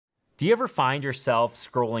Do you ever find yourself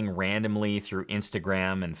scrolling randomly through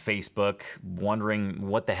Instagram and Facebook, wondering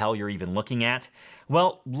what the hell you're even looking at?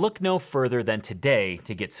 Well, look no further than today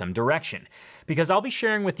to get some direction, because I'll be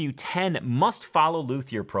sharing with you 10 must-follow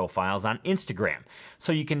luthier profiles on Instagram,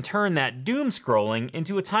 so you can turn that doom scrolling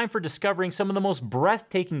into a time for discovering some of the most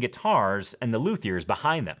breathtaking guitars and the luthiers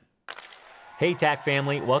behind them. Hey TAC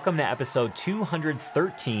family, welcome to episode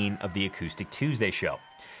 213 of the Acoustic Tuesday show.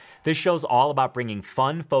 This show's all about bringing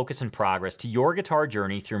fun, focus, and progress to your guitar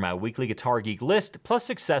journey through my weekly Guitar Geek list, plus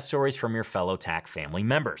success stories from your fellow TAC family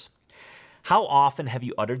members. How often have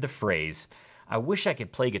you uttered the phrase, "I wish I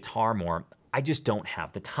could play guitar more, I just don't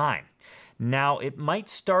have the time"? Now, it might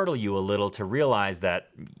startle you a little to realize that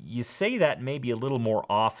you say that maybe a little more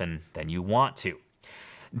often than you want to.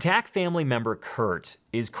 TAC family member Kurt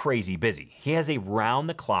is crazy busy. He has a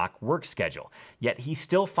round-the-clock work schedule, yet he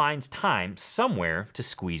still finds time somewhere to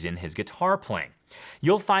squeeze in his guitar playing.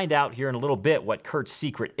 You'll find out here in a little bit what Kurt's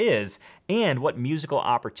secret is and what musical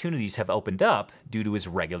opportunities have opened up due to his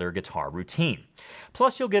regular guitar routine.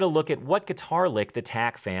 Plus, you'll get a look at what guitar lick the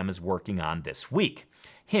TAC fam is working on this week.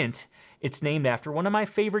 Hint, it's named after one of my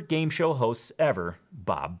favorite game show hosts ever,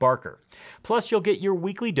 Bob Barker. Plus, you'll get your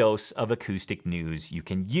weekly dose of acoustic news you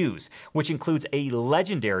can use, which includes a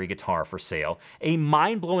legendary guitar for sale, a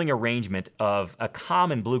mind-blowing arrangement of a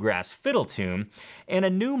common bluegrass fiddle tune, and a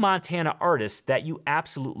new Montana artist that you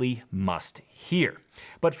absolutely must hear.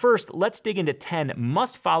 But first, let's dig into 10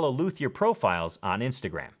 must-follow luthier profiles on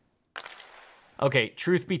Instagram. Okay,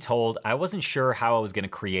 truth be told, I wasn't sure how I was going to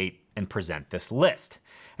create and present this list.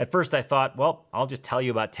 At first I thought, well, I'll just tell you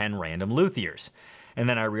about 10 random luthiers. And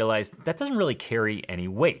then I realized that doesn't really carry any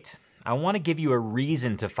weight. I want to give you a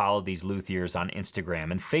reason to follow these luthiers on Instagram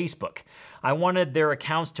and Facebook. I wanted their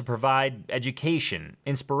accounts to provide education,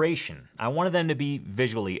 inspiration. I wanted them to be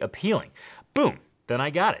visually appealing. Boom, then I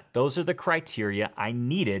got it. Those are the criteria I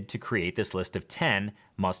needed to create this list of 10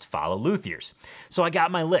 must-follow luthiers. So I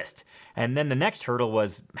got my list. And then the next hurdle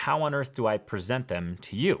was, how on earth do I present them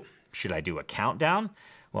to you? Should I do a countdown?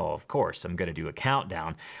 Well, of course, I'm gonna do a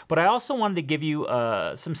countdown, but I also wanted to give you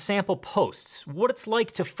some sample posts, what it's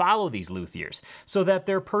like to follow these luthiers, so that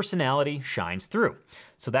their personality shines through.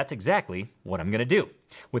 So that's exactly what I'm gonna do.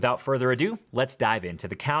 Without further ado, let's dive into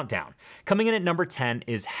the countdown. Coming in at number 10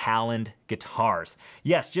 is Halland Guitars.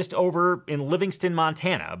 Yes, just over in Livingston,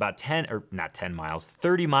 Montana, about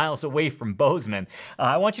 30 miles away from Bozeman.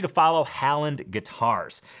 I want you to follow Halland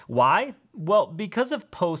Guitars. Why? Well, because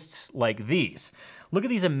of posts like these. Look at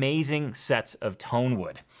these amazing sets of tone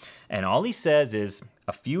wood. And all he says is,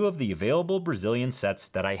 a few of the available Brazilian sets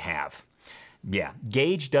that I have. Yeah,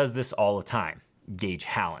 Gage does this all the time. Gage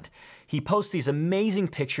Halland. He posts these amazing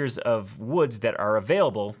pictures of woods that are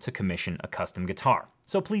available to commission a custom guitar.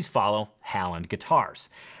 So please follow Halland Guitars.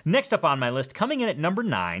 Next up on my list, coming in at number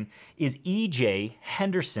 9, is E.J.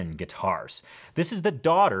 Henderson Guitars. This is the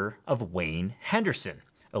daughter of Wayne Henderson.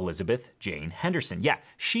 Elizabeth Jane Henderson. Yeah,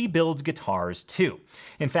 she builds guitars too.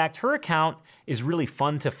 In fact, her account is really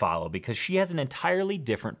fun to follow because she has an entirely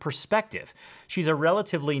different perspective. She's a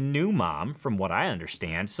relatively new mom, from what I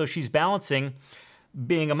understand, so she's balancing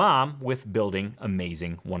being a mom with building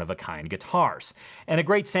amazing one-of-a-kind guitars. And a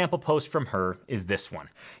great sample post from her is this one.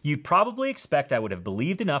 You'd probably expect I would have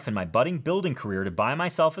believed enough in my budding building career to buy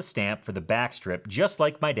myself a stamp for the backstrip just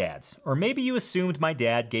like my dad's. Or maybe you assumed my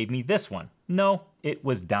dad gave me this one. No, it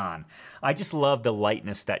was Don. I just love the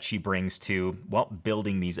lightness that she brings to, well,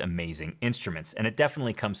 building these amazing instruments, and it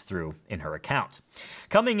definitely comes through in her account.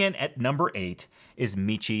 Coming in at number 8 is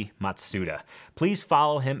Michi Matsuda. Please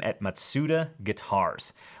follow him at Matsuda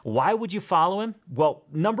Guitars. Why would you follow him? Well,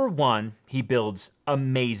 number 1, he builds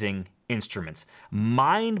amazing instruments,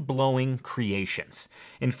 mind-blowing creations.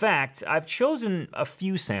 In fact, I've chosen a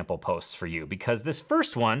few sample posts for you because this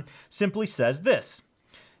first one simply says this: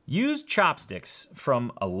 used chopsticks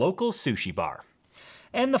from a local sushi bar.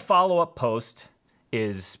 And the follow-up post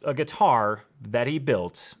is a guitar that he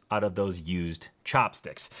built out of those used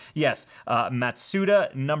chopsticks. Yes,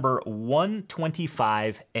 Matsuda number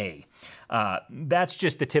 125A. That's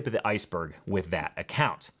just the tip of the iceberg with that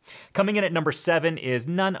account. Coming in at number 7 is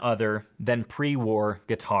none other than Pre-War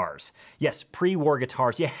Guitars. Yes, Pre-War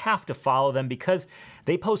Guitars, you have to follow them because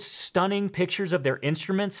they post stunning pictures of their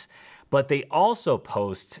instruments, but they also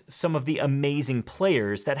post some of the amazing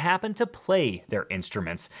players that happen to play their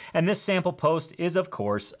instruments. And this sample post is, of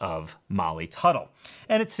course, of Molly Tuttle.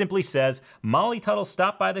 And it simply says, Molly Tuttle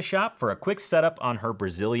stopped by the shop for a quick setup on her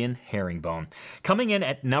Brazilian herringbone. Coming in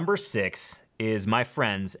at number 6 is my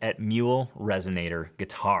friends at Mule Resonator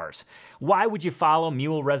Guitars. Why would you follow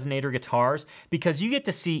Mule Resonator Guitars? Because you get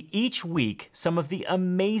to see each week some of the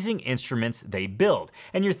amazing instruments they build.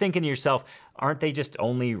 And you're thinking to yourself, aren't they just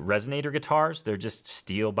only resonator guitars? They're just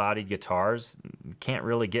steel-bodied guitars. Can't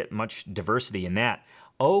really get much diversity in that.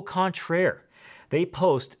 Au contraire. They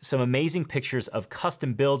post some amazing pictures of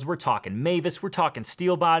custom builds. We're talking Mavis, we're talking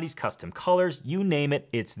steel bodies, custom colors, you name it,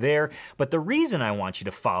 it's there. But the reason I want you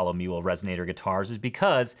to follow Mule Resonator Guitars is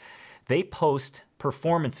because they post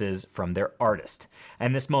performances from their artist.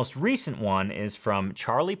 And this most recent one is from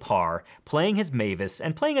Charlie Parr playing his Mavis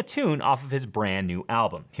and playing a tune off of his brand new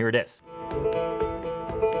album. Here it is. Have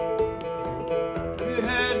you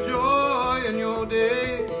had joy in your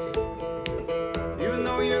days, even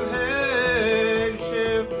though you had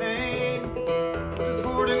champagne, just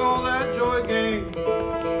hoarding all that joy gain,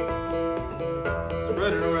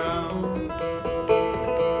 spread it around,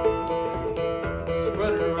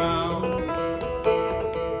 spread it around,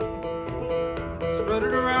 spread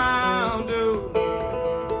it around, dude.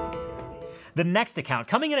 The next account,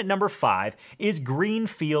 coming in at number 5, is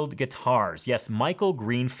Greenfield Guitars. Yes, Michael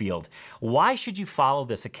Greenfield. Why should you follow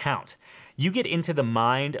this account? You get into the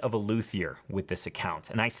mind of a luthier with this account.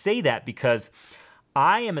 And I say that because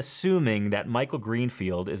I am assuming that Michael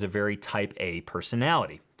Greenfield is a very type A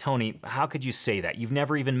personality. Tony, how could you say that? You've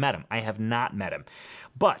never even met him. I have not met him.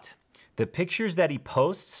 But the pictures that he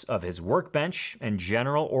posts of his workbench and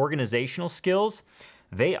general organizational skills,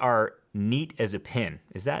 they are neat as a pin.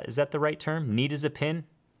 Is that the right term? Neat as a pin?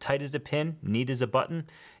 Tight as a pin? Neat as a button?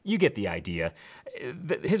 You get the idea.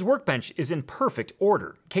 His workbench is in perfect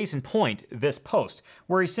order. Case in point, this post,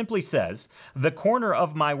 where he simply says, "The corner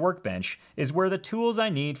of my workbench is where the tools I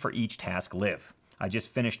need for each task live. I just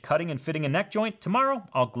finished cutting and fitting a neck joint. Tomorrow,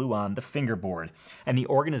 I'll glue on the fingerboard." And the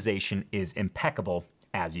organization is impeccable,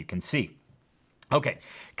 as you can see. Okay,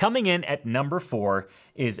 coming in at number 4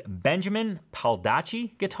 is Benjamin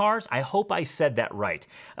Paldacci Guitars. I hope I said that right.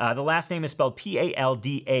 The last name is spelled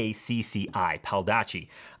P-A-L-D-A-C-C-I, Paldacci.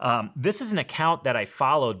 This is an account that I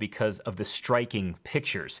followed because of the striking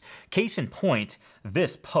pictures. Case in point,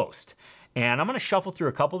 this post. And I'm gonna shuffle through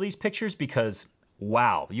a couple of these pictures because,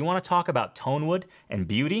 wow, you wanna talk about tone wood and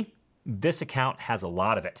beauty? This account has a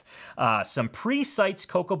lot of it. Some pre-Sites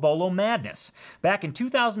Cocobolo madness. Back in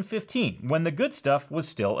 2015, when the good stuff was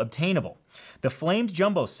still obtainable. The flamed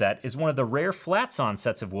jumbo set is one of the rare flat-sawn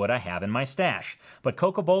sets of wood I have in my stash, but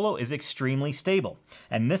Cocobolo is extremely stable,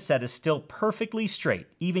 and this set is still perfectly straight,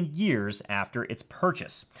 even years after its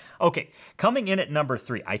purchase. Okay, coming in at number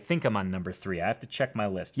 3, I think I'm on number 3, I have to check my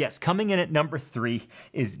list. Yes, coming in at number 3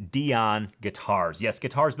 is Dion Guitars. Yes,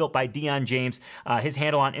 guitars built by Dion James. His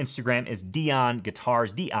handle on Instagram is Dion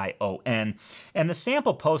Guitars, D-I-O-N, and the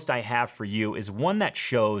sample post I have for you is one that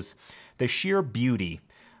shows the sheer beauty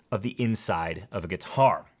of the inside of a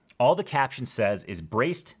guitar. All the caption says is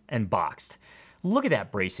braced and boxed. Look at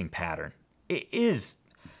that bracing pattern. It's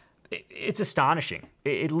astonishing.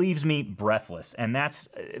 It leaves me breathless, and that's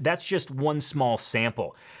just one small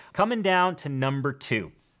sample. Coming down to number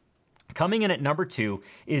 2. Coming in at number 2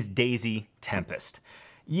 is Daisy Tempest.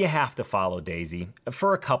 You have to follow Daisy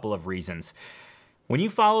for a couple of reasons. When you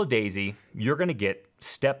follow Daisy, you're gonna get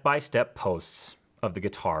step-by-step posts of the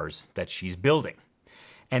guitars that she's building,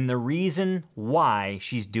 and the reason why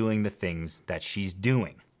she's doing the things that she's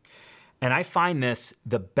doing. And I find this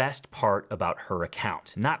the best part about her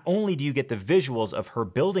account. Not only do you get the visuals of her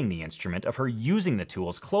building the instrument, of her using the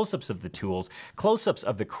tools, close-ups of the tools, close-ups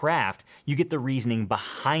of the craft, you get the reasoning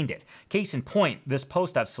behind it. Case in point, this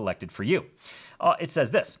post I've selected for you. It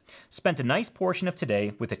says this: "Spent a nice portion of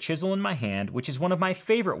today with a chisel in my hand, which is one of my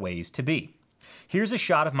favorite ways to be. Here's a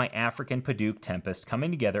shot of my African Padauk Tempest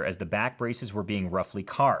coming together as the back braces were being roughly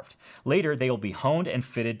carved. Later, they will be honed and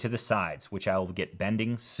fitted to the sides, which I will get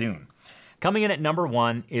bending soon." Coming in at number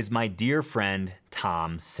 1 is my dear friend,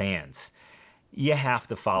 Tom Sands. You have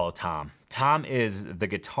to follow Tom. Tom is the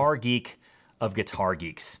guitar geek of guitar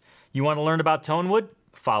geeks. You want to learn about tone wood?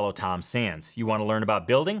 Follow Tom Sands. You want to learn about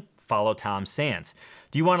building? Follow Tom Sands.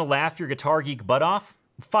 Do you want to laugh your guitar geek butt off?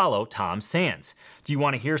 Follow Tom Sands. Do you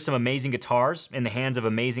want to hear some amazing guitars in the hands of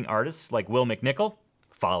amazing artists like Will McNichol?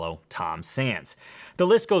 Follow Tom Sands. The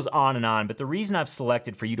list goes on, but the reason I've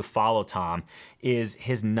selected for you to follow Tom is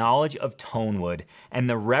his knowledge of tone wood and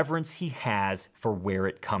the reverence he has for where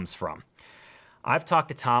it comes from. I've talked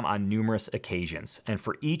to Tom on numerous occasions, and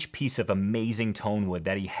for each piece of amazing tone wood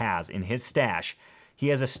that he has in his stash, he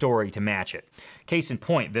has a story to match it. Case in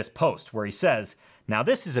point, this post where he says, "Now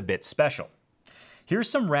this is a bit special. Here's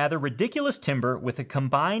some rather ridiculous timber with a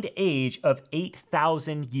combined age of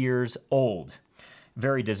 8,000 years old."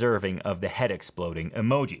 very deserving of the head exploding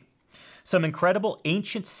emoji. Some incredible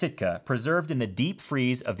ancient Sitka preserved in the deep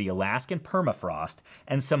freeze of the Alaskan permafrost,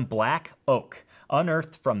 and some black oak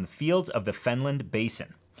unearthed from the fields of the Fenland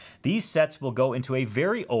Basin. These sets will go into a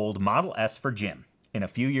very old Model S for Jim in a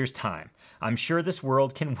few years' time. I'm sure this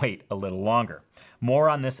world can wait a little longer. More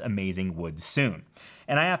on this amazing wood soon.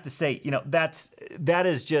 And I have to say, that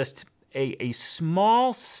is just a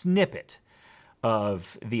small snippet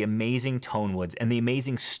of the amazing tone woods and the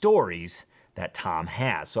amazing stories that Tom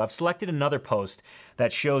has. So I've selected another post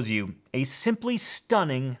that shows you a simply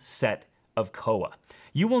stunning set of koa.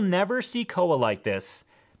 You will never see koa like this,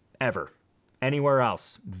 ever, anywhere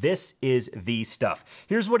else. This is the stuff.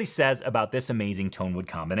 Here's what he says about this amazing tone wood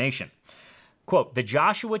combination. Quote, "The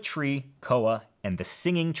Joshua tree koa and the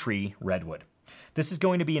singing tree redwood. This is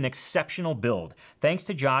going to be an exceptional build. Thanks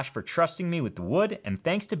to Josh for trusting me with the wood, and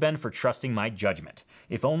thanks to Ben for trusting my judgment.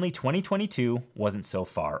 If only 2022 wasn't so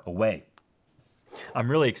far away."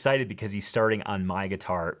 I'm really excited because he's starting on my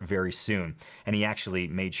guitar very soon, and he actually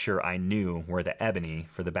made sure I knew where the ebony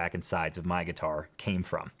for the back and sides of my guitar came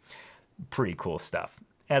from. Pretty cool stuff.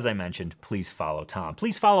 As I mentioned, please follow Tom.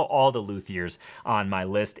 Please follow all the luthiers on my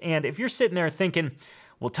list, and if you're sitting there thinking,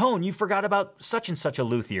 well, Tone, you forgot about such and such a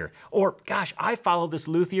luthier, or gosh, I follow this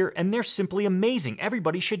luthier and they're simply amazing.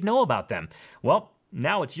 Everybody should know about them. Well,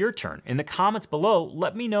 now it's your turn. In the comments below,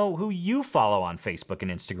 let me know who you follow on Facebook and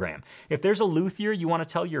Instagram. If there's a luthier you want to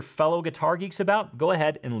tell your fellow guitar geeks about, go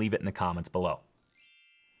ahead and leave it in the comments below.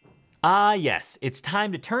 Ah yes, it's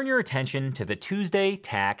time to turn your attention to the Tuesday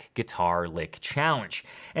Tack Guitar Lick Challenge.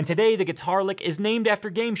 And today the guitar lick is named after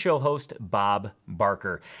game show host Bob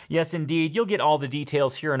Barker. Yes indeed, you'll get all the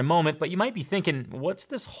details here in a moment, but you might be thinking, what's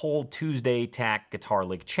this whole Tuesday Tack Guitar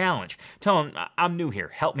Lick Challenge? Tone, I'm new here,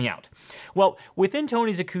 help me out. Well, within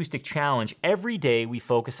Tony's Acoustic Challenge, every day we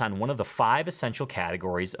focus on one of the 5 essential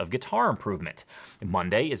categories of guitar improvement.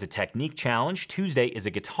 Monday is a technique challenge, Tuesday is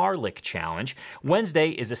a guitar lick challenge, Wednesday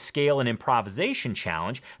is a scale and improvisation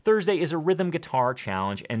challenge, Thursday is a rhythm guitar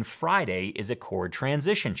challenge, and Friday is a chord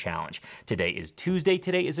transition challenge. Today is Tuesday,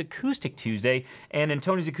 today is Acoustic Tuesday, and in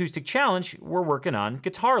Tony's Acoustic Challenge, we're working on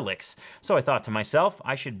guitar licks. So I thought to myself,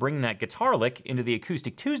 I should bring that guitar lick into the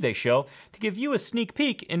Acoustic Tuesday show to give you a sneak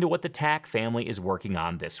peek into what the Tack family is working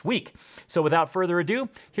on this week. So without further ado,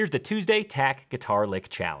 here's the Tuesday Tack Guitar Lick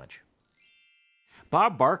Challenge.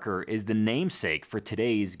 Bob Barker is the namesake for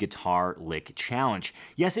today's Guitar Lick Challenge.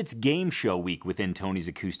 Yes, it's game show week within Tony's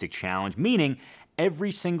Acoustic Challenge, meaning every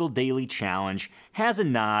single daily challenge has a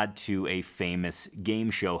nod to a famous game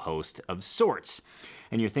show host of sorts.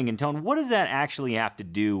 And you're thinking, Tone, what does that actually have to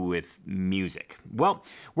do with music? Well,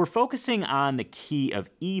 we're focusing on the key of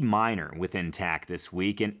E minor within Tack this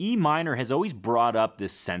week, and E minor has always brought up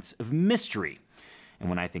this sense of mystery. And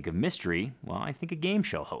when I think of mystery, well, I think of game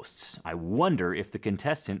show hosts. I wonder if the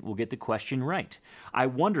contestant will get the question right. I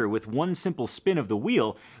wonder, with one simple spin of the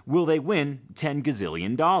wheel, will they win $10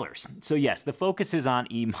 gazillion? So yes, the focus is on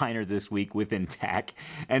E minor this week within Tack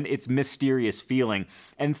and its mysterious feeling.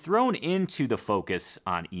 And thrown into the focus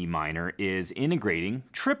on E minor is integrating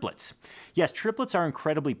triplets. Yes, triplets are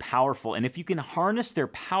incredibly powerful, and if you can harness their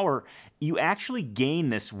power, you actually gain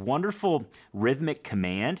this wonderful rhythmic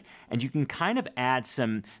command, and you can kind of add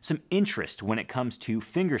some interest when it comes to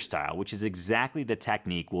fingerstyle, which is exactly the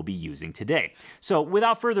technique we'll be using today. So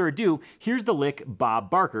without further ado, here's the lick Bob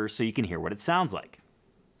Barker so you can hear what it sounds like.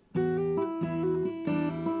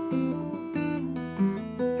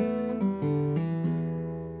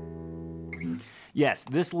 Yes,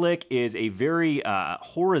 this lick is a very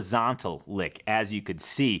horizontal lick, as you could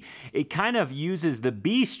see. It kind of uses the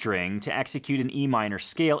B string to execute an E minor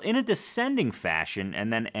scale in a descending fashion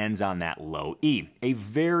and then ends on that low E. A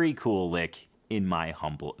very cool lick, in my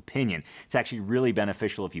humble opinion. It's actually really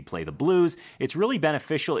beneficial if you play the blues. It's really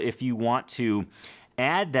beneficial if you want to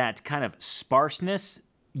add that kind of sparseness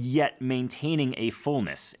yet maintaining a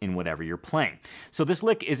fullness in whatever you're playing. So this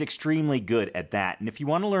lick is extremely good at that, and if you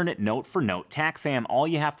want to learn it note for note, Tack fam, all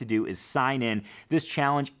you have to do is sign in. This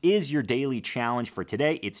challenge is your daily challenge for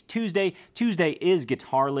today. It's Tuesday. Tuesday is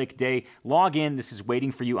Guitar Lick Day. Log in. This is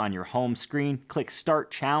waiting for you on your home screen. Click Start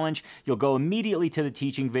Challenge. You'll go immediately to the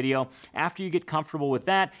teaching video. After you get comfortable with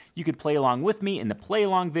that, you could play along with me in the play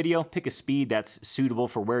along video. Pick a speed that's suitable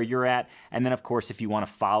for where you're at, and then of course if you want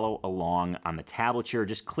to follow along on the tablature,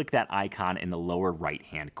 just click that icon in the lower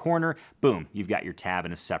right-hand corner. Boom, you've got your tab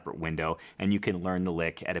in a separate window, and you can learn the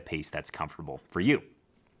lick at a pace that's comfortable for you.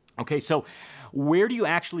 Okay, so where do you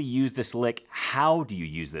actually use this lick? How do you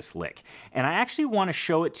use this lick? And I actually want to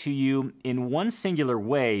show it to you in one singular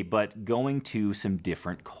way, but going to some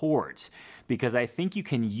different chords, because I think you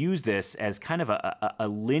can use this as kind of a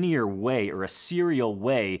linear way or a serial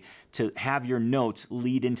way to have your notes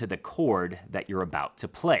lead into the chord that you're about to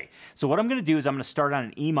play. So what I'm going to do is I'm going to start on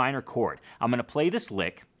an E minor chord. I'm going to play this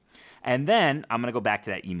lick. And then I'm going to go back to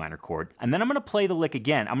that E minor chord, and then I'm going to play the lick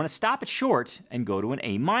again. I'm going to stop it short and go to an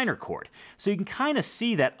A minor chord. So you can kind of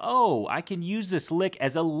see that, oh, I can use this lick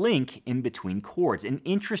as a link in between chords, an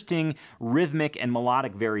interesting rhythmic and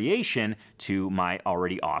melodic variation to my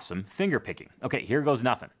already awesome finger picking. Okay, here goes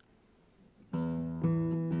nothing.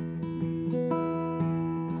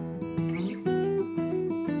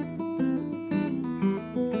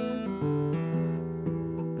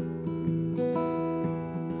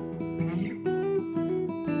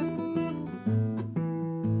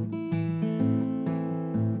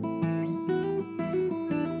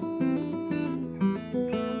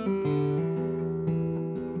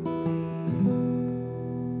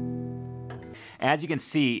 As you can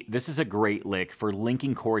see, this is a great lick for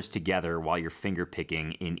linking chords together while you're finger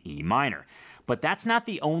picking in E minor. But that's not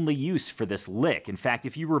the only use for this lick. In fact,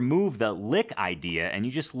 if you remove the lick idea and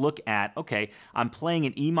you just look at, okay, I'm playing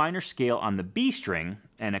an E minor scale on the B string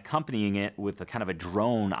and accompanying it with a kind of a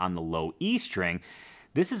drone on the low E string,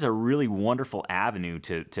 this is a really wonderful avenue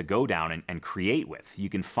to go down and create with. You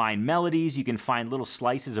can find melodies, you can find little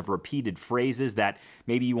slices of repeated phrases that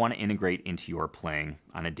maybe you want to integrate into your playing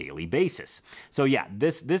on a daily basis. So yeah,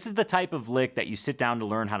 this is the type of lick that you sit down to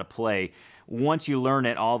learn how to play. Once you learn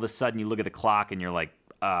it, all of a sudden you look at the clock and you're like,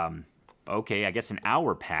 okay, I guess an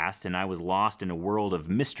hour passed and I was lost in a world of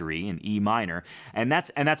mystery in E minor, and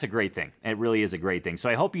that's a great thing. It really is a great thing. So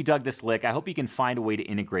I hope you dug this lick. I hope you can find a way to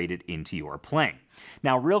integrate it into your playing.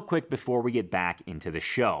 Now, real quick before we get back into the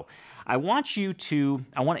show, I want to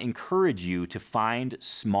encourage you to find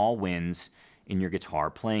small wins in your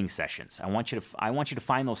guitar playing sessions. I want you to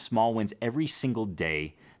find those small wins every single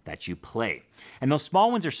day that you play. And those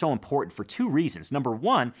small wins are so important for two reasons. Number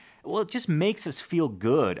one, well, it just makes us feel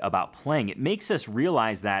good about playing. It makes us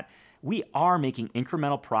realize that we are making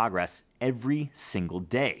incremental progress every single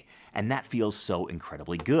day, and that feels so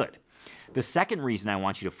incredibly good. The second reason I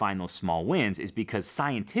want you to find those small wins is because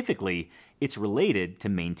scientifically, it's related to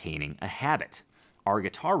maintaining a habit. Our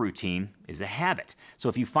guitar routine is a habit. So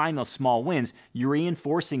if you find those small wins, you're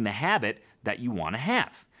reinforcing the habit that you want to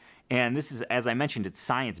have. And this is, as I mentioned, it's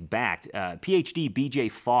science-backed. PhD BJ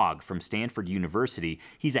Fogg from Stanford University,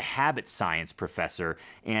 he's a habit science professor,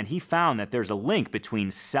 and he found that there's a link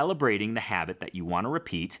between celebrating the habit that you want to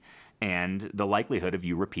repeat and the likelihood of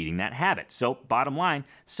you repeating that habit. So bottom line,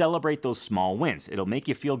 celebrate those small wins. It'll make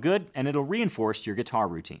you feel good, and it'll reinforce your guitar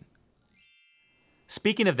routine.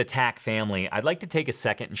 Speaking of the TAC family, I'd like to take a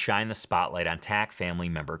second and shine the spotlight on TAC family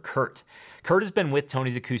member Kurt. Kurt has been with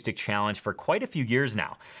Tony's Acoustic Challenge for quite a few years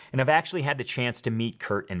now, and I've actually had the chance to meet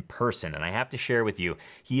Kurt in person, and I have to share with you,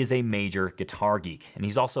 he is a major guitar geek, and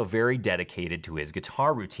he's also very dedicated to his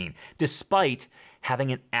guitar routine, despite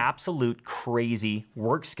having an absolute crazy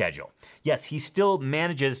work schedule. Yes, he still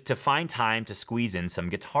manages to find time to squeeze in some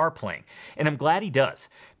guitar playing. And I'm glad he does,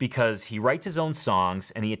 because he writes his own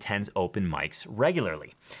songs and he attends open mics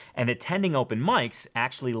regularly. And attending open mics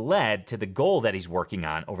actually led to the goal that he's working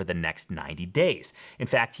on over the next 90 days. In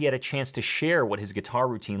fact, he had a chance to share what his guitar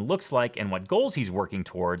routine looks like and what goals he's working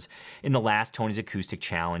towards in the last Tony's Acoustic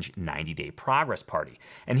Challenge 90-day progress party.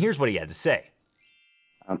 And here's what he had to say.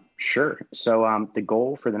 Sure. So the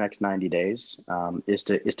goal for the next 90 days is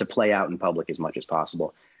to play out in public as much as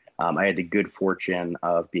possible. I had the good fortune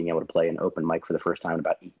of being able to play an open mic for the first time in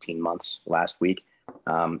about 18 months last week.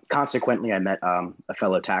 Consequently, I met a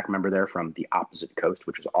fellow TAC member there from the opposite coast,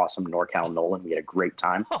 which was awesome, NorCal Nolan. We had a great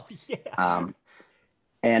time. Oh, yeah.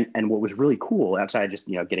 And what was really cool, outside of just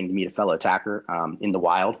getting to meet a fellow TACer in the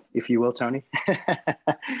wild, if you will, Tony,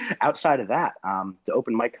 outside of that, the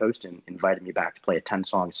open mic host invited me back to play a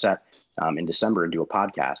 10-song set in December and do a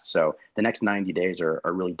podcast. So the next 90 days are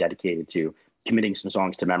really dedicated to committing some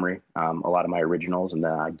songs to memory, a lot of my originals,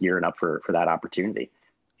 and gearing up for that opportunity.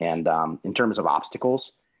 And in terms of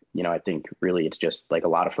obstacles, I think really it's just like a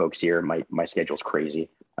lot of folks here, my schedule's crazy.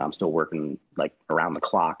 I'm still working like around the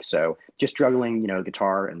clock. So just juggling,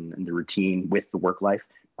 guitar and the routine with the work life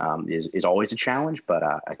is always a challenge, but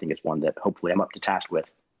I think it's one that hopefully I'm up to task with.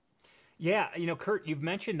 Yeah. Kurt, you've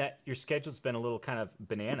mentioned that your schedule's been a little kind of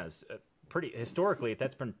bananas. Historically,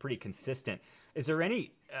 that's been pretty consistent. Is there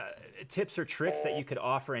any tips or tricks that you could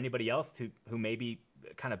offer anybody else who may be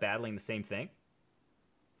kind of battling the same thing?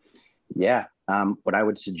 Yeah. What I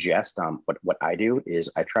would suggest, what I do is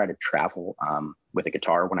I try to travel with a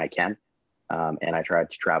guitar when I can, and I try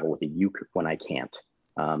to travel with a uke when I can't.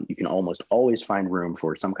 You can almost always find room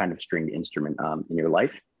for some kind of stringed instrument in your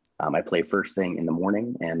life. I play first thing in the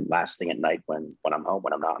morning and last thing at night when I'm home,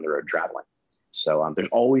 when I'm not on the road traveling. So there's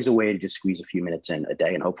always a way to just squeeze a few minutes in a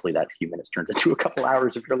day, and hopefully that few minutes turns into a couple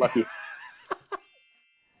hours if you're lucky.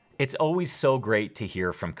 It's always so great to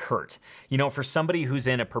hear from Kurt. You know, for somebody who's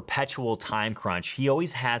in a perpetual time crunch, he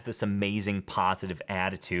always has this amazing positive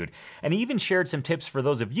attitude. And he even shared some tips for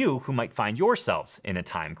those of you who might find yourselves in a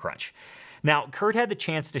time crunch. Now, Kurt had the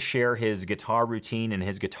chance to share his guitar routine and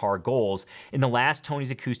his guitar goals in the last Tony's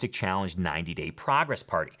Acoustic Challenge 90-Day Progress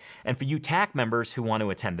Party. And for you TAC members who want to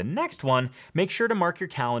attend the next one, make sure to mark your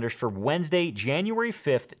calendars for Wednesday, January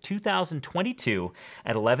 5th, 2022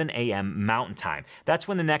 at 11 a.m. Mountain Time. That's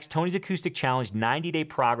when the next Tony's Acoustic Challenge 90-Day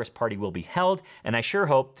Progress Party will be held, and I sure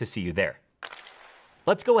hope to see you there.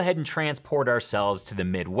 Let's go ahead and transport ourselves to the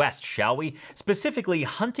Midwest, shall we? Specifically,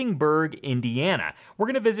 Huntingburg, Indiana. We're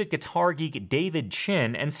going to visit guitar geek David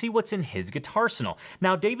Chin and see what's in his guitarsenal.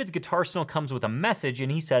 Now, David's guitarsenal comes with a message,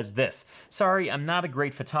 and he says this: "Sorry, I'm not a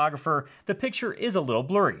great photographer. The picture is a little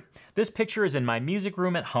blurry. This picture is in my music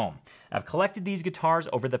room at home. I've collected these guitars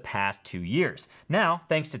over the past 2 years. Now,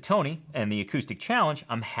 thanks to Tony and the Acoustic Challenge,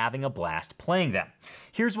 I'm having a blast playing them."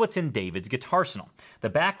 Here's what's in David's guitarsenal. The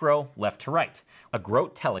back row, left to right. A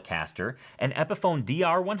Grote Telecaster, an Epiphone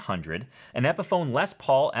DR100, an Epiphone Les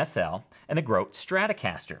Paul SL, and a Grote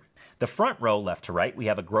Stratocaster. The front row, left to right, we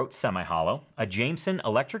have a Grote Semi-Hollow, a Jameson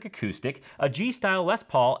Electric Acoustic, a G-Style Les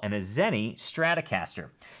Paul, and a Zenny Stratocaster.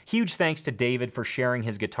 Huge thanks to David for sharing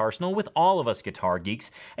his guitarsenal with all of us guitar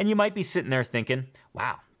geeks, and you might be sitting there thinking,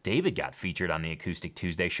 wow, David got featured on the Acoustic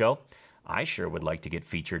Tuesday show. I sure would like to get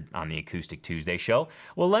featured on the Acoustic Tuesday show.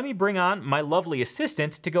 Well, let me bring on my lovely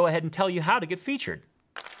assistant to go ahead and tell you how to get featured.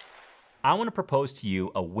 I want to propose to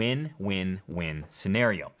you a win-win-win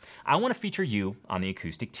scenario. I want to feature you on the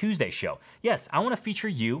Acoustic Tuesday show. Yes, I want to feature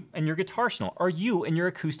you and your guitarsenal, or you and your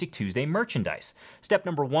Acoustic Tuesday merchandise. Step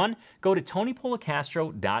number 1, go to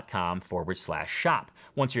tonypolicastro.com/shop.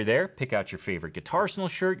 Once you're there, pick out your favorite guitarsenal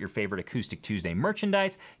shirt, your favorite Acoustic Tuesday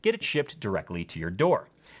merchandise, get it shipped directly to your door.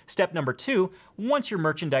 Step number 2, once your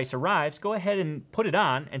merchandise arrives, go ahead and put it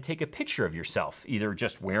on and take a picture of yourself, either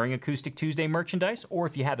just wearing Acoustic Tuesday merchandise, or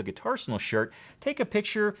if you have a guitarsenal shirt, take a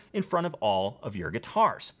picture in front of all of your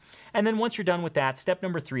guitars. And then once you're done with that, step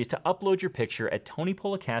number 3 is to upload your picture at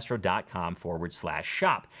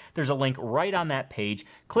tonypolicastro.com/shop. There's a link right on that page.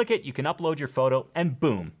 Click it, you can upload your photo, and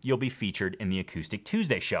boom, you'll be featured in the Acoustic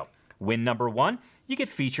Tuesday show. Win number 1, you get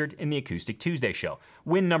featured in the Acoustic Tuesday show.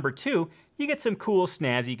 Win number 2, you get some cool,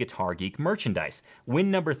 snazzy Guitar Geek merchandise. Win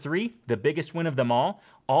number 3, the biggest win of them all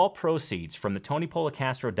proceeds from the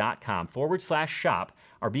tonypolicastro.com/shop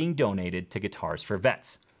are being donated to Guitars for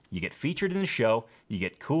Vets. You get featured in the show, you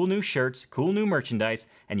get cool new shirts, cool new merchandise,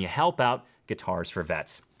 and you help out Guitars for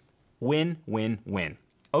Vets. Win, win, win.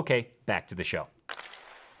 Okay, back to the show.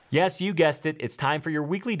 Yes, you guessed it, it's time for your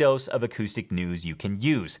weekly dose of acoustic news you can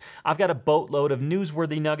use. I've got a boatload of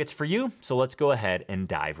newsworthy nuggets for you, so let's go ahead and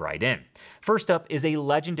dive right in. First up is a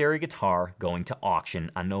legendary guitar going to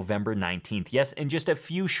auction on November 19th. Yes, in just a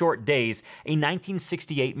few short days, a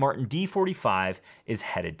 1968 Martin D45 is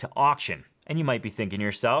headed to auction. And you might be thinking to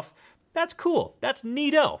yourself, that's cool, that's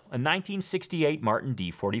neato, a 1968 Martin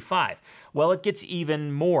D45. Well, it gets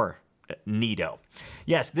even more neato.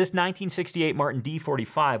 Yes, this 1968 Martin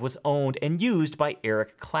D45 was owned and used by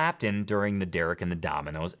Eric Clapton during the Derek and the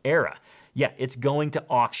Dominoes era. Yeah, it's going to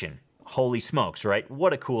auction. Holy smokes, right?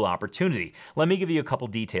 What a cool opportunity. Let me give you a couple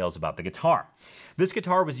details about the guitar. This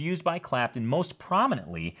guitar was used by Clapton most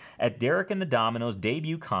prominently at Derek and the Dominoes'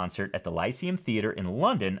 debut concert at the Lyceum Theatre in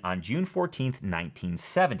London on June 14,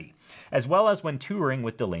 1970, as well as when touring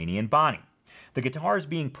with Delaney and Bonnie. The guitar is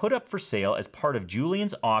being put up for sale as part of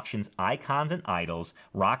Julian's Auctions Icons and Idols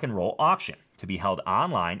Rock and Roll Auction, to be held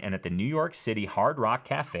online and at the New York City Hard Rock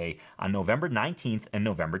Cafe on November 19th and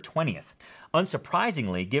November 20th.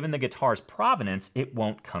 Unsurprisingly, given the guitar's provenance, it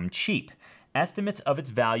won't come cheap. Estimates of its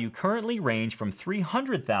value currently range from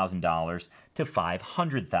 $300,000 to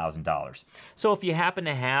 $500,000. So if you happen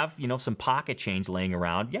to have, some pocket change laying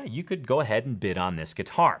around, yeah, you could go ahead and bid on this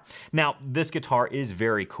guitar. Now, this guitar is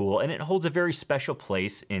very cool, and it holds a very special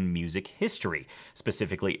place in music history,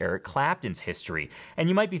 specifically Eric Clapton's history. And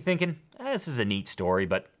you might be thinking, this is a neat story,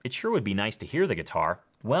 but it sure would be nice to hear the guitar.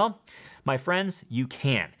 Well, my friends, you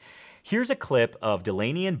can. Here's a clip of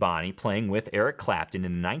Delaney and Bonnie playing with Eric Clapton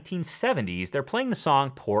in the 1970s. They're playing the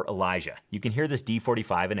song Poor Elijah. You can hear this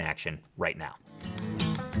D45 in action right now.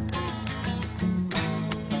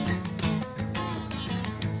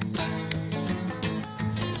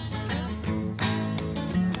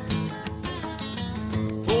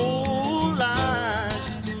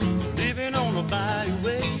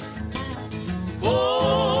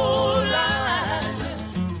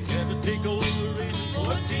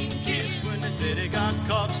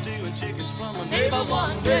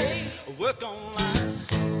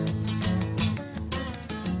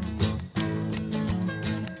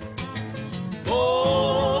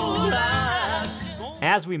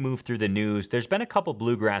 As we move through the news, there's been a couple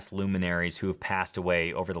bluegrass luminaries who have passed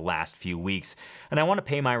away over the last few weeks, and I want to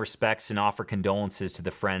pay my respects and offer condolences to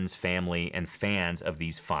the friends, family, and fans of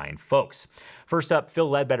these fine folks. First up, Phil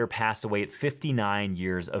Ledbetter passed away at 59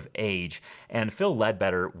 years of age, and Phil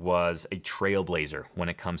Ledbetter was a trailblazer when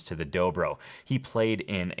it comes to the dobro. He played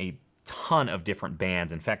in a ton of different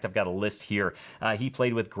bands. In fact, I've got a list here. He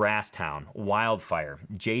played with Grasstown, Wildfire,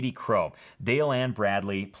 J.D. Crowe, Dale Ann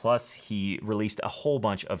Bradley, plus he released a whole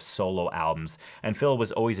bunch of solo albums. And Phil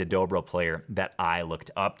was always a dobro player that I looked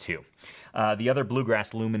up to. The other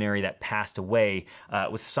bluegrass luminary that passed away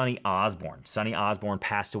was Sonny Osborne. Sonny Osborne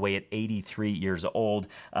passed away at 83 years old.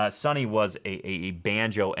 Sonny was a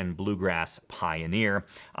banjo and bluegrass pioneer,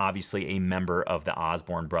 obviously a member of the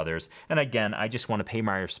Osborne brothers. And again, I just want to pay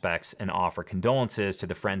my respects and offer condolences to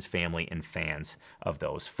the friends, family, and fans of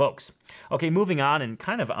those folks. Okay, moving on, and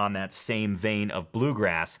kind of on that same vein of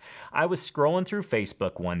bluegrass, I was scrolling through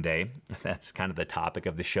Facebook one day. That's kind of the topic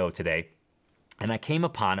of the show today. And I came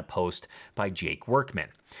upon a post by Jake Workman.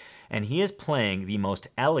 And he is playing the most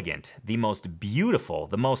elegant, the most beautiful,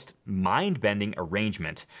 the most mind-bending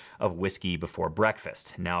arrangement of Whiskey Before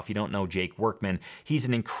Breakfast. Now, if you don't know Jake Workman, he's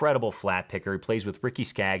an incredible flat picker. He plays with Ricky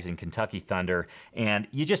Skaggs and Kentucky Thunder, and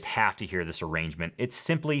you just have to hear this arrangement. It's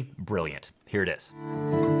simply brilliant. Here it is.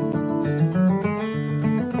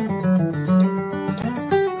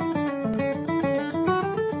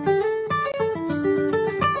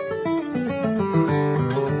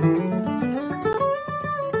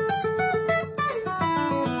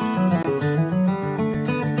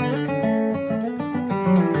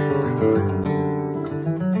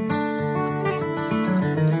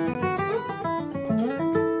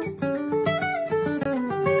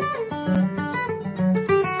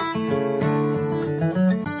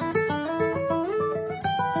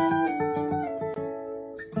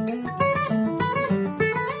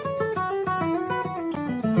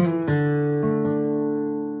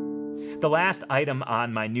 The last item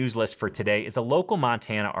on my news list for today is a local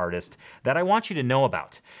Montana artist that I want you to know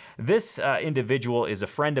about. This individual is a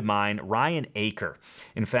friend of mine, Ryan Acker.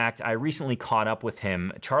 In fact, I recently caught up with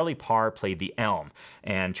him. Charlie Parr played the Elm,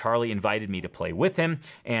 and Charlie invited me to play with him,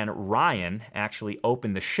 and Ryan actually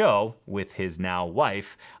opened the show with his now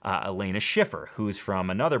wife, Elena Schiffer, who's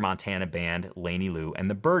from another Montana band, Laney Lou and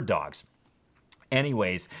the Bird Dogs.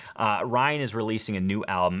 Anyways, Ryan is releasing a new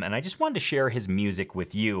album, and I just wanted to share his music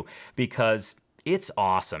with you because it's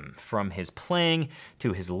awesome. From his playing,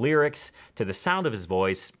 to his lyrics, to the sound of his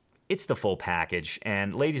voice, it's the full package.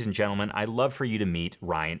 And ladies and gentlemen, I'd love for you to meet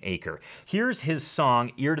Ryan Acker. Here's his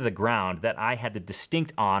song, Ear to the Ground, that I had the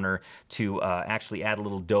distinct honor to actually add a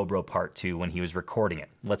little dobro part to when he was recording it.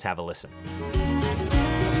 Let's have a listen.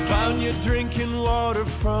 Found you drinking water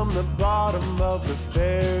from the bottom of the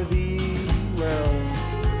fare thee well.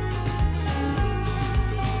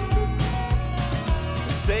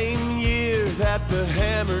 The same year that the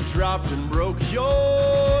hammer dropped and broke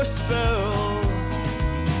your spell.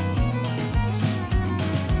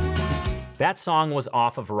 That song was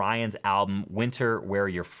off of Ryan's album, Winter Where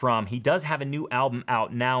You're From. He does have a new album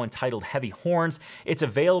out now entitled Heavy Horns. It's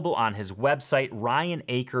available on his website,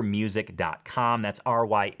 ryanackermusic.com. That's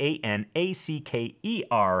RYANACKER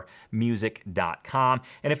music.com.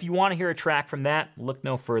 And if you want to hear a track from that, look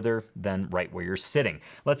no further than right where you're sitting.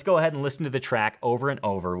 Let's go ahead and listen to the track Over and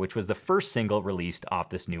Over, which was the first single released off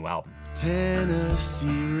this new album. Tennessee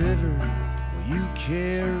River, will you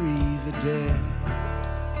carry the dead?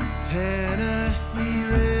 Tennessee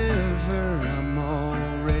River, I'm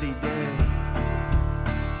already dead.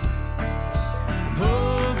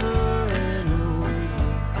 Over and over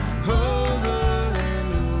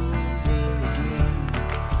and over again.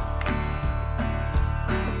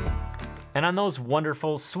 And on those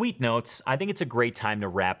wonderful, sweet notes, I think it's a great time to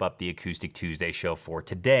wrap up the Acoustic Tuesday show for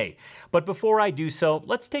today. But before I do so,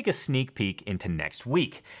 let's take a sneak peek into next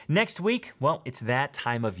week. Next week, well, it's that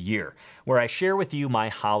time of year where I share with you my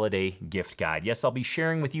holiday gift guide. Yes, I'll be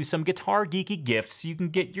sharing with you some guitar geeky gifts you can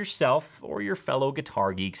get yourself or your fellow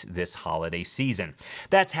guitar geeks this holiday season.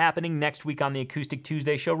 That's happening next week on the Acoustic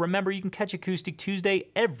Tuesday show. Remember, you can catch Acoustic Tuesday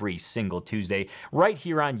every single Tuesday right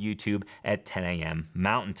here on YouTube at 10 a.m.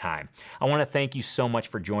 Mountain Time. I want to thank you so much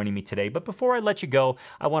for joining me today, but before I let you go,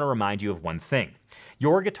 I want to remind you of one thing.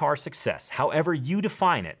 Your guitar success, however you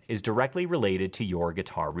define it, is directly related to your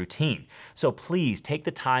guitar routine. So please take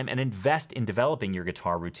the time and invest in developing your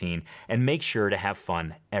guitar routine and make sure to have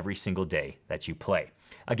fun every single day that you play.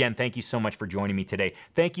 Again, thank you so much for joining me today.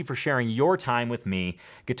 Thank you for sharing your time with me.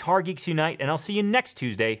 Guitar Geeks Unite, and I'll see you next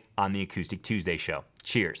Tuesday on the Acoustic Tuesday show.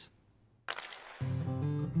 Cheers.